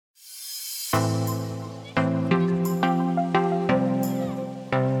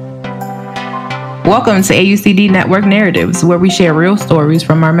Welcome to AUCD Network Narratives, where we share real stories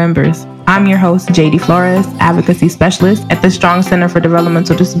from our members. I'm your host, JD Flores, Advocacy Specialist at the Strong Center for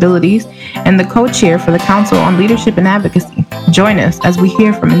Developmental Disabilities and the co-chair for the Council on Leadership and Advocacy. Join us as we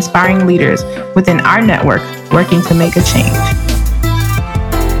hear from inspiring leaders within our network working to make a change.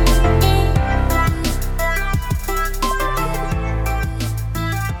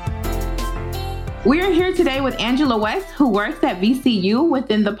 We are here today with Angela West, who works at VCU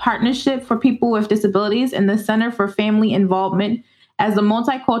within the Partnership for People with Disabilities and the Center for Family Involvement as a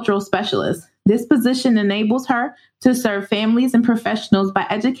multicultural specialist. This position enables her to serve families and professionals by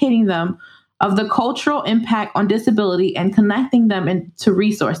educating them of the cultural impact on disability and connecting them to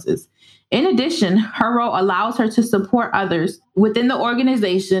resources. In addition, her role allows her to support others within the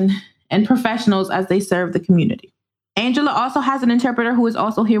organization and professionals as they serve the community. Angela also has an interpreter who is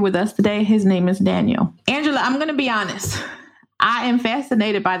also here with us today. His name is Daniel. Angela, I'm going to be honest. I am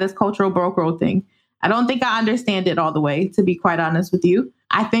fascinated by this cultural broker thing. I don't think I understand it all the way, to be quite honest with you.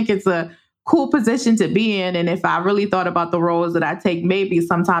 I think it's a cool position to be in. And if I really thought about the roles that I take, maybe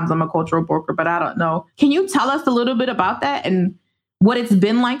sometimes I'm a cultural broker, but I don't know. Can you tell us a little bit about that and what it's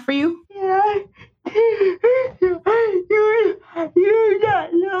been like for you? Yeah. You're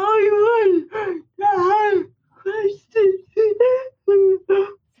not the only one that has questions.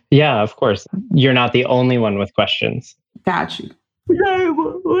 Yeah, of course. You're not the only one with questions. Got you. When I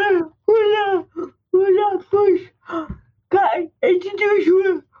first got introduced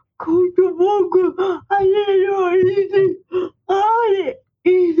with cultural broker, I didn't know anything about it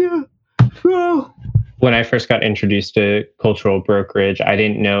either. So When I first got introduced to cultural brokerage, I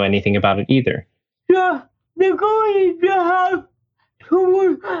didn't know anything about it either. the goal is to have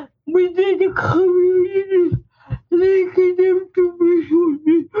someone within the community linking them to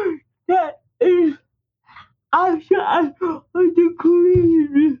resources that is outside of the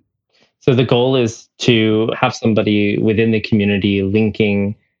community. So the goal is to have somebody within the community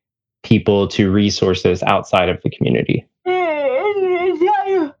linking people to resources outside of the community.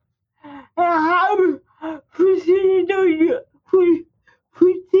 And how facilitated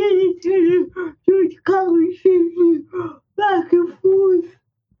those conversations back and forth.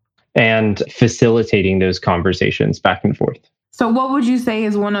 And facilitating those conversations back and forth. So what would you say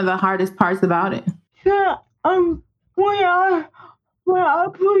is one of the hardest parts about it? So, when I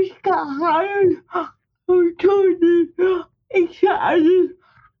first got hired, I was totally excited.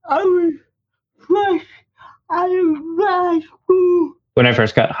 I was fresh out of grad school. When I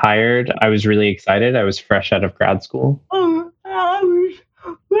first got hired, I was really excited. I was fresh out of grad school. I was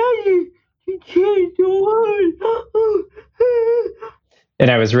ready to change the world. And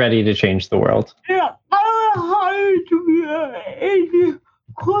I was ready to change the world. Yeah, I was hired to be an Asian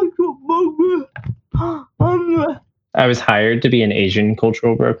cultural broker. I was hired to be an Asian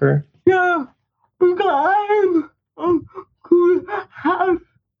cultural broker. Yeah, because I am half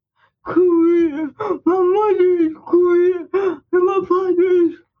Korean. My mother is Korean, and my father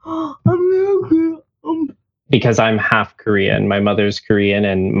is American. Because I'm half Korean. My mother's Korean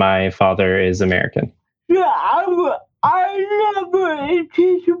and my father is American. Yeah, I never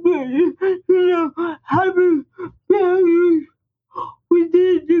anticipated, having barriers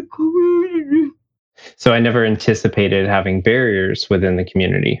within the community. So I never anticipated having barriers within the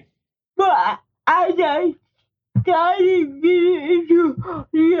community. But as I started getting into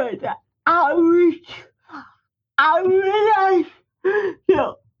the outreach, I realized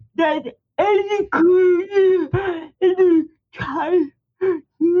that any community is a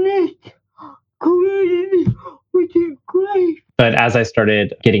tight-knit community, which is great. But as I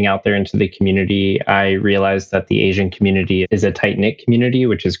started getting out there into the community, I realized that the Asian community is a tight-knit community,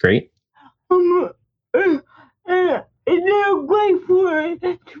 which is great. And they're great for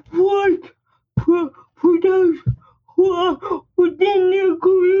support for those who are within their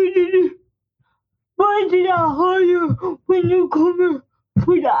community. But it's not harder when you're coming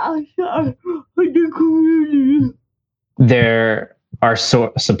from the outside of the community. There are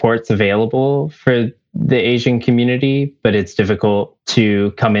supports available for the Asian community, but it's difficult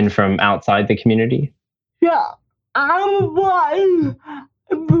to come in from outside the community. Yeah, I'm fine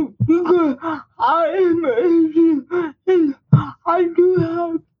because I am Asian and I do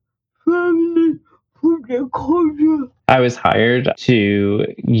have family from the culture. I was hired to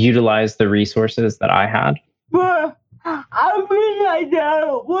utilize the resources that I had. But I realized that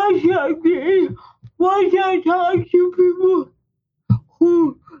once I talk to people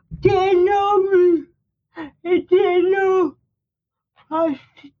who didn't know me and didn't know my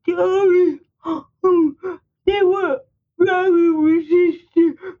story, they were very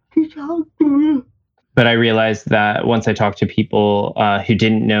resistant to talk to But I realized that once I talked to people who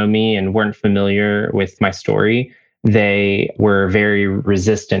didn't know me and weren't familiar with my story, they were very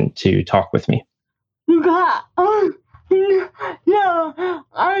resistant to talk with me. Because now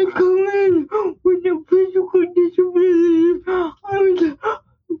I come in with a physical disability. I'm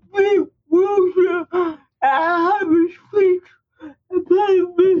a wheelchair. I have a speech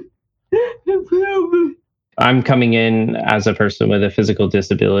impairment. I'm coming in as a person with a physical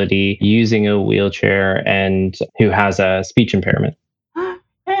disability, using a wheelchair, and who has a speech impairment. And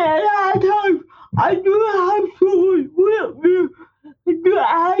at that time, I do have someone with me.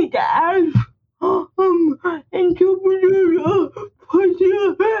 I had to ask interpreter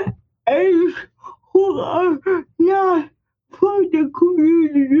person aides who are not for the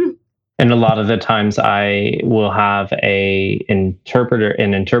community. And a lot of the times I will have an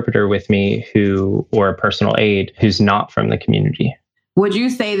interpreter with me or a personal aide who's not from the community. Would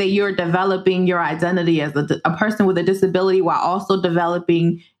you say that you're developing your identity as a person with a disability while also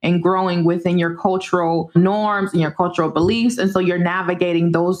developing and growing within your cultural norms and your cultural beliefs? And so you're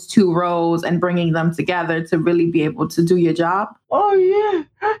navigating those two roles and bringing them together to really be able to do your job? Oh, yeah,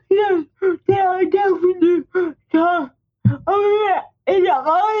 definitely.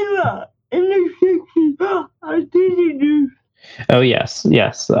 In the 60s, I didn't do. Oh, yes.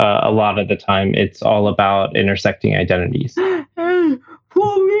 A lot of the time, it's all about intersecting identities. And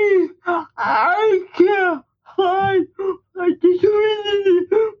for me, I can't hide my disability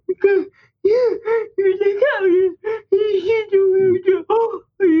because you look at me,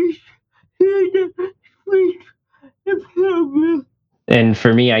 you see the speech impairment. And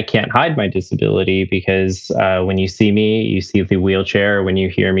for me, I can't hide my disability because when you see me, you see the wheelchair. When you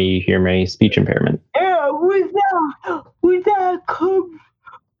hear me, you hear my speech impairment. And with that comes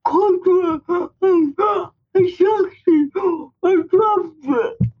cultural instruction or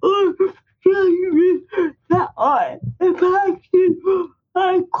judgment or judgment that are impacted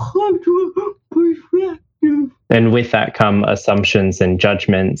by cultural perspective. And with that come assumptions and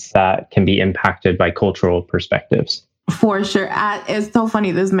judgments that can be impacted by cultural perspectives. For sure. It's so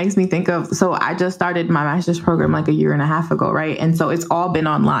funny. This makes me think of, so I just started my master's program like a year and a half ago, right? And so it's all been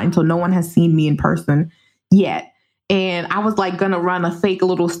online. So no one has seen me in person yet. And I was like going to run a fake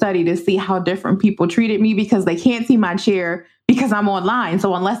little study to see how different people treated me because they can't see my chair because I'm online.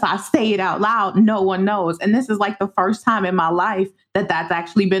 So unless I say it out loud, no one knows. And this is like the first time in my life that that's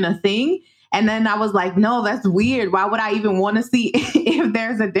actually been a thing. And then I was like, no, that's weird. Why would I even want to see if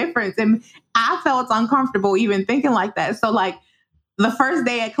there's a difference? And I felt uncomfortable even thinking like that. So like the first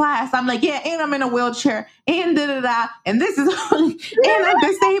day at class, I'm like, yeah, and I'm in a wheelchair and da-da-da. And this is, and I'm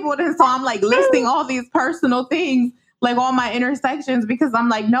disabled. And so I'm like listing all these personal things, like all my intersections, because I'm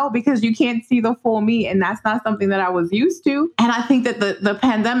like, no, because you can't see the full me. And that's not something that I was used to. And I think that the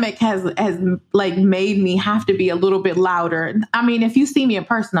pandemic has like made me have to be a little bit louder. I mean, if you see me in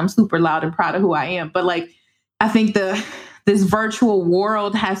person, I'm super loud and proud of who I am. But like, I think this virtual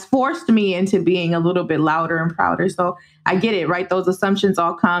world has forced me into being a little bit louder and prouder. So I get it, right? Those assumptions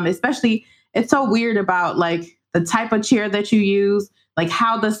all come, especially it's so weird about like the type of chair that you use, like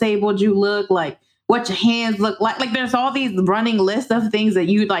how disabled you look, like what your hands look like. Like there's all these running lists of things that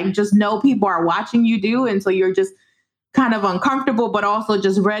you like just know people are watching you do. And so you're just kind of uncomfortable, but also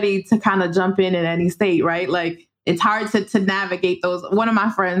just ready to kind of jump in at any state, right? Like it's hard to navigate those. One of my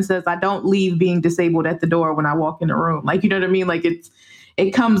friends says, I don't leave being disabled at the door when I walk in the room. Like, you know what I mean? Like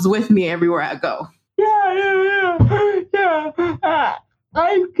it comes with me everywhere I go. Yeah.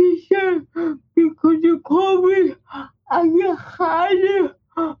 I'm concerned because of COVID. I get hiding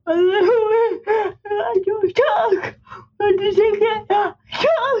a little bit. I don't talk. I just can't talk.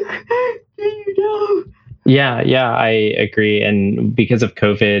 You know? Yeah, I agree. And because of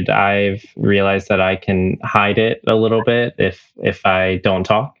COVID, I've realized that I can hide it a little bit if I don't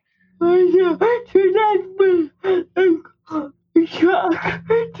talk. So that's been a shock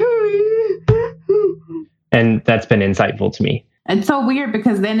to me. And that's been insightful to me. It's so weird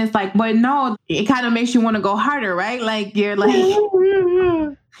because then it's like, but no, it kind of makes you want to go harder, right? Like you're like,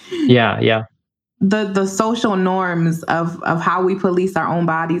 yeah. The social norms of how we police our own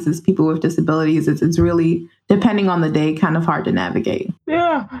bodies as people with disabilities, it's really, depending on the day, kind of hard to navigate.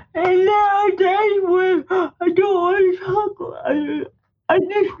 Yeah, and nowadays when I don't want to talk, I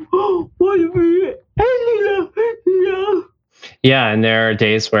just want to be Angela, you know? Yeah, and there are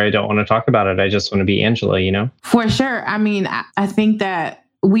days where I don't want to talk about it. I just want to be Angela, you know? For sure. I mean, I think that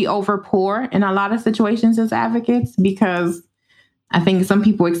we overpour in a lot of situations as advocates because I think some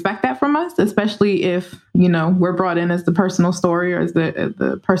people expect that from us, especially if, you know, we're brought in as the personal story or as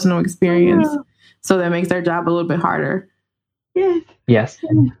the personal experience. Yeah. So that makes their job a little bit harder. Yes.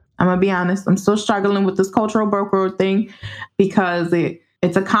 I'm going to be honest. I'm still struggling with this cultural broker thing because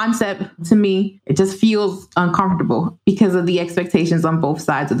it's a concept to me. It just feels uncomfortable because of the expectations on both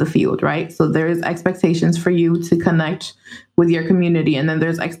sides of the field, right? So there's expectations for you to connect with your community. And then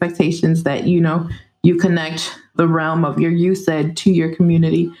there's expectations that, you connect the realm of your you said to your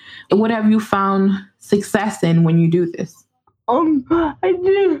community. What have you found success in when you do this? I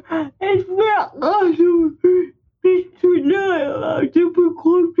think it's very awesome just to know about different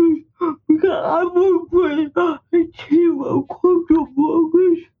cultures because I work with a team of cultural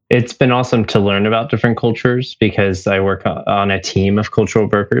brokers. It's been awesome to learn about different cultures because I work on a team of cultural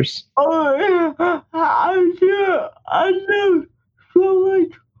brokers. Oh, yeah, I love so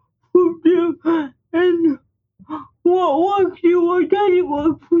much from them and what works and what doesn't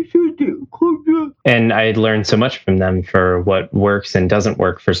work for certain cultures. And I learned so much from them for what works and doesn't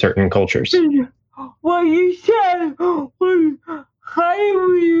work for certain cultures. And what you said was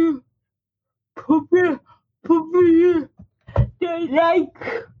highly prepare like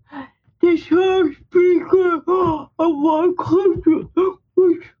the first speaker of one culture,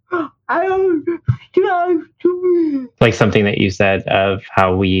 which I don't strive to be. Like something that you said of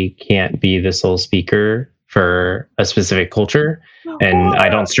how we can't be the sole speaker for a specific culture, and I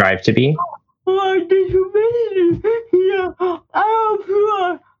don't strive to be. Or disability. Yeah, I don't feel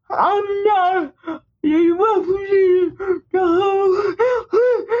like I'm not representing the whole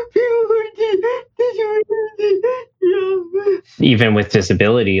people with disability. Yeah. Even with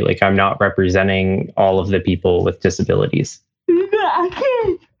disability, like I'm not representing all of the people with disabilities. I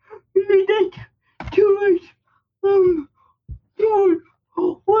can't. That's too much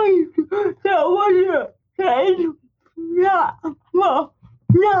weight that is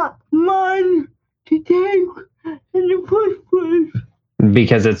not mine to take in the first place.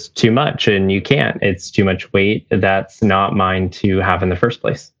 Because it's too much and you can't. It's too much weight that's not mine to have in the first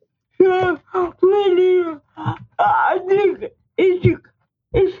place. Yeah, really, I think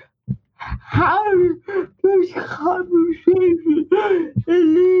it's having those conversations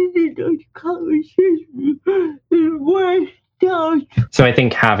and leading those conversations is where it starts. So I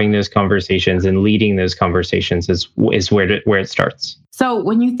think having those conversations and leading those conversations is where it starts. So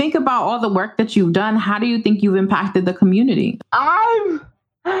when you think about all the work that you've done, how do you think you've impacted the community? I've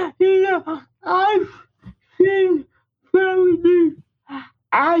seen families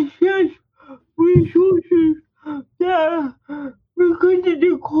access resources that because of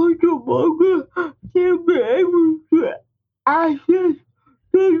the cultural broker, they'll be able to access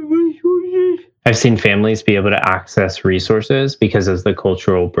those resources. I've seen families be able to access resources because of the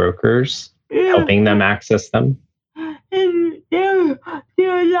cultural brokers helping them access them. And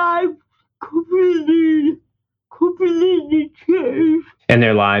their life completely changed. And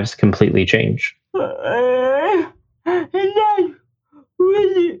their lives completely change. And that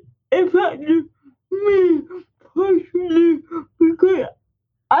really impacted me personally because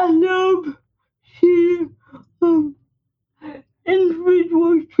I love seeing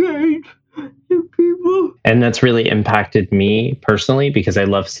individuals change in people. And that's really impacted me personally because I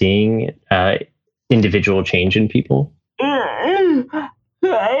love seeing individual change in people. And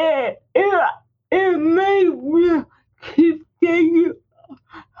it made me keep thinking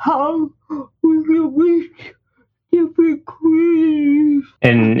how we can reach different communities.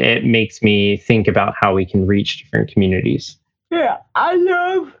 And it makes me think about how we can reach different communities. Yeah, I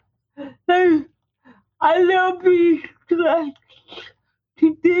love being stretched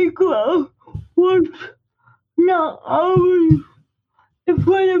to think about what's not always in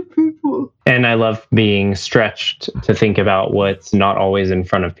front of people. And I love being stretched to think about what's not always in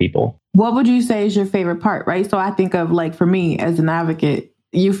front of people. What would you say is your favorite part, right? So I think of like for me as an advocate,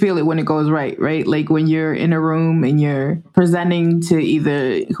 you feel it when it goes right? Like when you're in a room and you're presenting to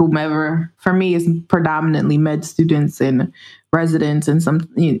either whomever. For me, it's predominantly med students and residents and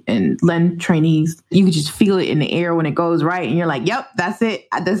and LEND trainees. You can just feel it in the air when it goes right. And you're like, yep, that's it.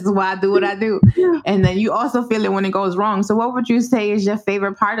 This is why I do what I do. Yeah. And then you also feel it when it goes wrong. So what would you say is your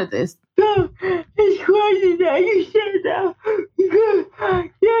favorite part of this? It's crazy that you said that because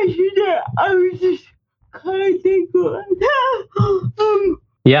yesterday I was just kind of thinking like that.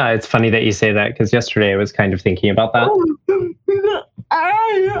 Yeah, it's funny that you say that because yesterday I was kind of thinking about that.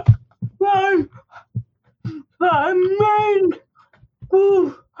 Because my main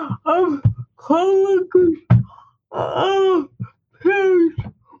group of coworkers are parents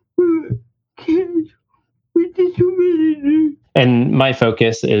with kids with disabilities. And my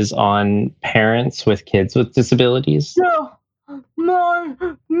focus is on parents with kids with disabilities. So my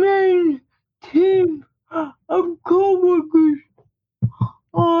main team of coworkers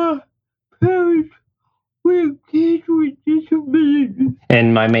are parents with with kids with disabilities.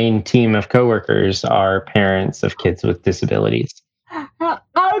 And my main team of coworkers are parents of kids with disabilities.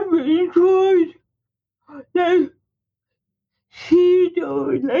 I've enjoyed that see the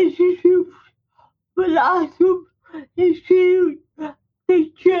relationships blossom and see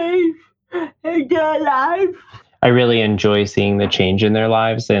the change in their lives. I really enjoy seeing the change in their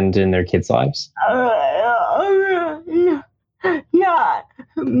lives and in their kids' lives. Yeah,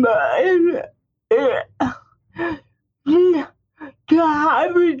 but to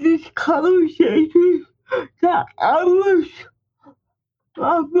have this conversation that I wish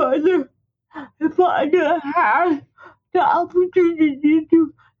my father had the opportunity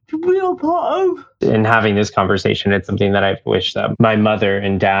to be a part of. In having this conversation, it's something that I've wished that my mother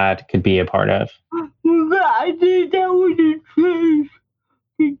and dad could be a part of. But I think that would change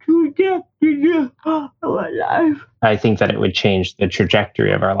the trajectory of our life. I think that it would change the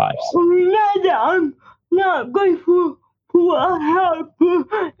trajectory of our lives. Not that I'm not grateful for what happened,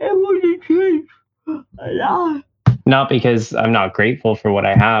 it would change a lot. Not because I'm not grateful for what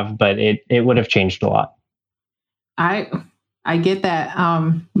I have, but it would have changed a lot. I get that.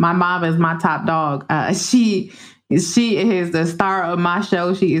 My mom is my top dog. She is the star of my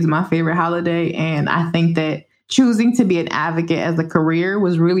show. She is my favorite holiday. And I think that choosing to be an advocate as a career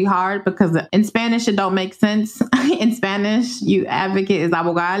was really hard because in Spanish, it don't make sense. In Spanish, you advocate is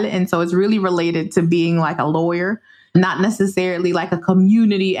abogado. And so it's really related to being like a lawyer, not necessarily like a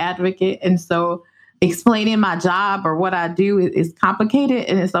community advocate. And so explaining my job or what I do is complicated.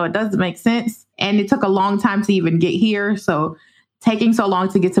 And so it doesn't make sense. And it took a long time to even get here. So taking so long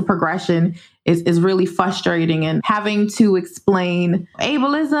to get to progression is really frustrating. And having to explain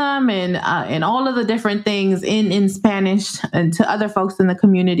ableism and all of the different things in Spanish and to other folks in the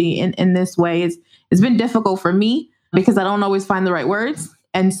community in this way it's been difficult for me because I don't always find the right words.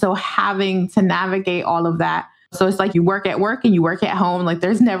 And so having to navigate all of that. So it's like you work at work and you work at home. Like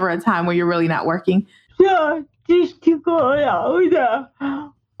there's never a time where you're really not working. Yeah, just to go out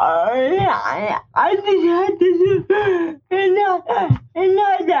I just had to and not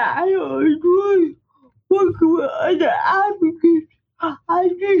that I enjoy working with other advocates.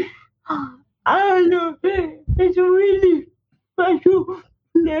 I don't know, it's a really special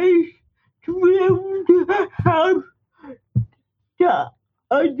place to be able to have the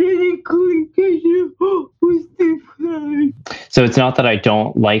identity communication with the family. So it's not that I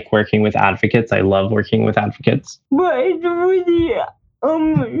don't like working with advocates. I love working with advocates. But it's really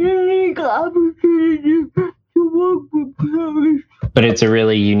unique opportunity to work with parents. But it's a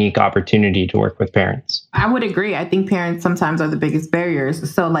really unique opportunity to work with parents. I would agree. I think parents sometimes are the biggest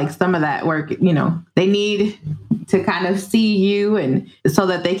barriers. So like some of that work, they need to kind of see you and so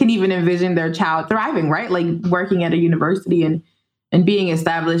that they can even envision their child thriving, right? Like working at a university and being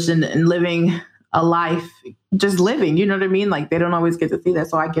established and living a life, just living, you know what I mean? Like they don't always get to see that.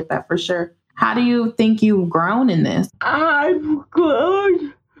 So I get that for sure. How do you think you've grown in this? I've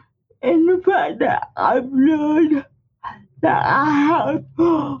grown in the fact that I've learned that I have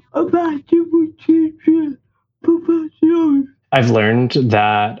a basketball teacher professionals. I've learned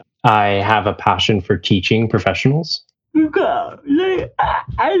that I have a passion for teaching professionals. Because like,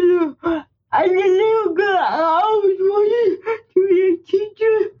 as a little girl, I always wanted to be a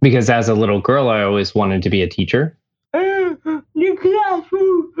teacher. Because as a little girl, I always wanted to be a teacher. The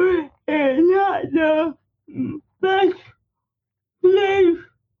classroom is not the best place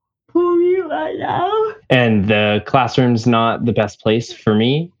for me right now. And the classroom's not the best place for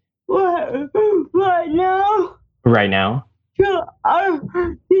me right now. Right now. So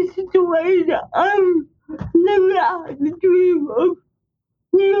this is the way that I'm living out the dream of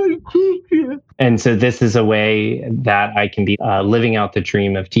being a teacher. And so this is a way that I can be living out the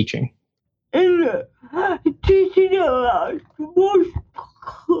dream of teaching. And teaching about sports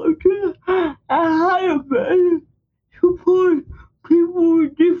culture and how to better support people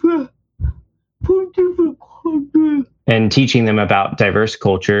with different cultures. And teaching them about diverse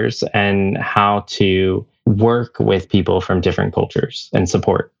cultures and how to work with people from different cultures and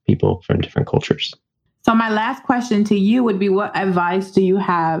support people from different cultures. So my last question to you would be, what advice do you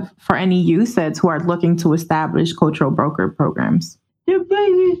have for any USEDs who are looking to establish cultural broker programs? The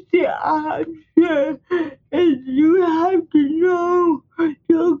biggest thing I have to say is you have to know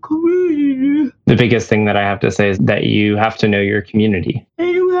your community. The biggest thing that I have to say is that you have to know your community. And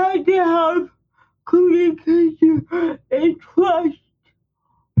you have to have communication and trust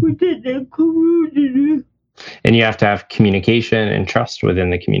within the community. And you have to have communication and trust within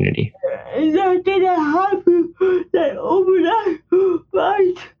the community. And that didn't happen like overnight,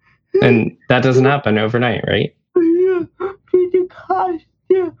 right? And that doesn't happen overnight, right? Yeah, the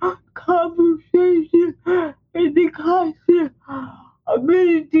constant conversation the constant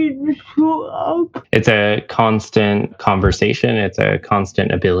ability to show up. It's a constant conversation. It's a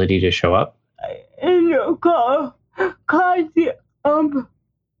constant ability to show up. And constant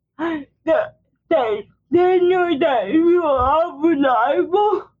that they know that you are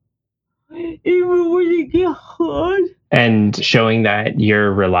reliable even when it gets hard. And showing that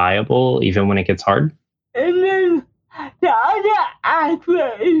you're reliable even when it gets hard. And then the other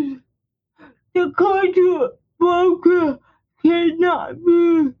aspect is the cultural broker cannot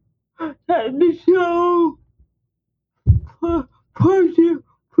be the sole person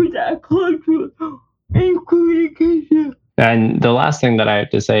for that culture in communication. And the last thing that I have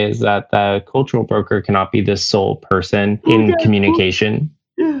to say is that the cultural broker cannot be the sole person in communication.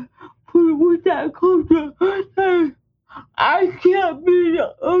 With that culture, I can't be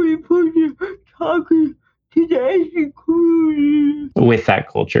the only person talking to the Asian community. With that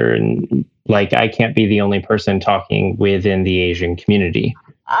culture, and like I can't be the only person talking within the Asian community.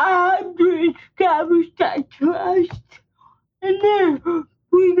 I have to establish that trust, and then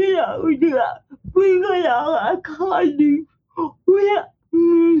we got our colleagues.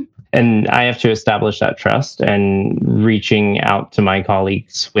 And I have to establish that trust and reaching out to my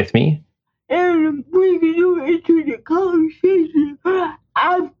colleagues with me. And bringing you into the conversation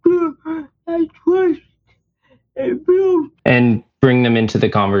after that trust is built. And bring them into the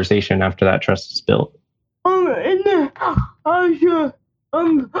conversation after that trust is built. And then also,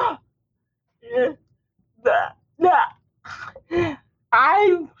 that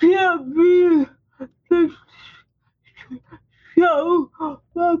I can't be the show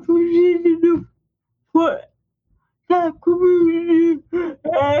representative for that community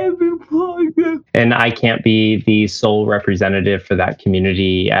every project. And I can't be the sole representative for that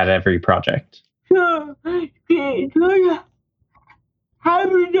community at every project. So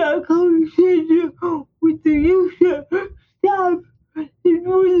having that conversation with the youth staff is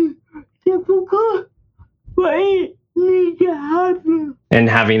really difficult, but it needs to happen. And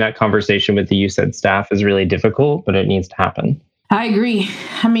having that conversation with the USAID staff is really difficult, but it needs to happen. I agree.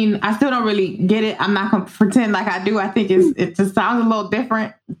 I mean, I still don't really get it. I'm not going to pretend like I do. I think it just sounds a little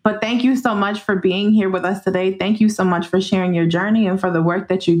different. But thank you so much for being here with us today. Thank you so much for sharing your journey and for the work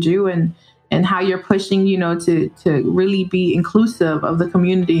that you do and how you're pushing, to really be inclusive of the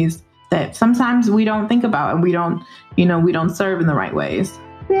communities that sometimes we don't think about and we don't serve in the right ways.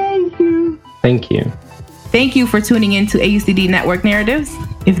 Thank you. Thank you. Thank you for tuning in to AUCD Network Narratives.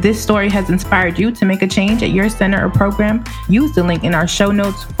 If this story has inspired you to make a change at your center or program, use the link in our show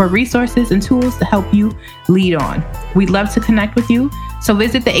notes for resources and tools to help you lead on. We'd love to connect with you, so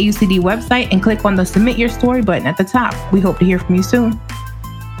visit the AUCD website and click on the Submit Your Story button at the top. We hope to hear from you soon.